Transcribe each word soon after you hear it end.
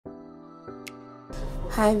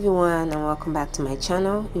Hi everyone, and welcome back to my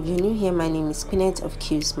channel. If you're new here, my name is Queenette of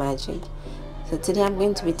Avourcosmetics. So today I'm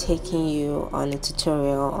going to be taking you on a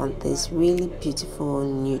tutorial on this really beautiful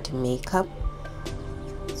nude makeup.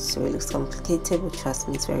 So it looks complicated, but trust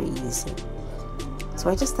me, it's very easy. So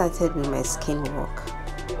I just started with my skin walk,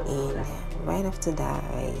 and right after that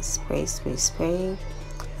I spray,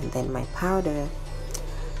 and then my powder.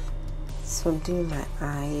 So do my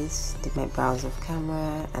eyes, did my brows off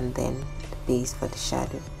camera, and then the base for the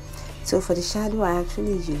shadow. So for the shadow, I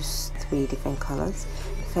actually used 3 different colors.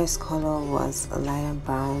 The first color was a lighter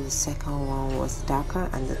brown, the second one was darker,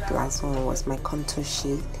 and the last one was my contour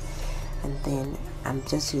shade. And then I'm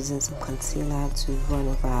just using some concealer to run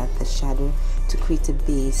over the shadow to create a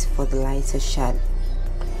base for the lighter shadow.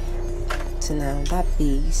 So now that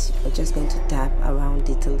base, we're just going to dab around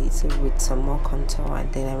it a little with some more contour,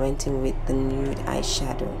 and then I went in with the nude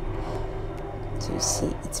eyeshadow. So you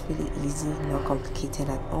see, it's really easy, not complicated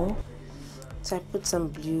at all. So I put some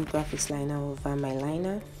blue graphics liner over my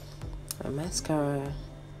liner, my mascara,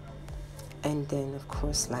 and then of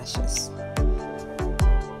course lashes.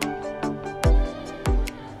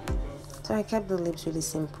 So I kept the lips really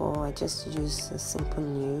simple. I just used a simple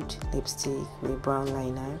nude lipstick with brown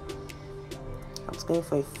liner. I was going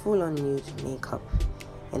for a full-on nude makeup,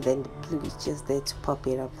 and then the blue is just there to pop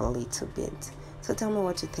it up a little bit. So tell me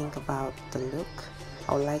what you think about the look.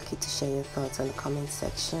 I would like you to share your thoughts on the comment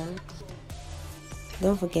section.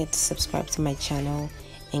 Don't forget to subscribe to my channel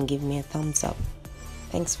and give me a thumbs up.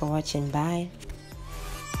 Thanks for watching. Bye.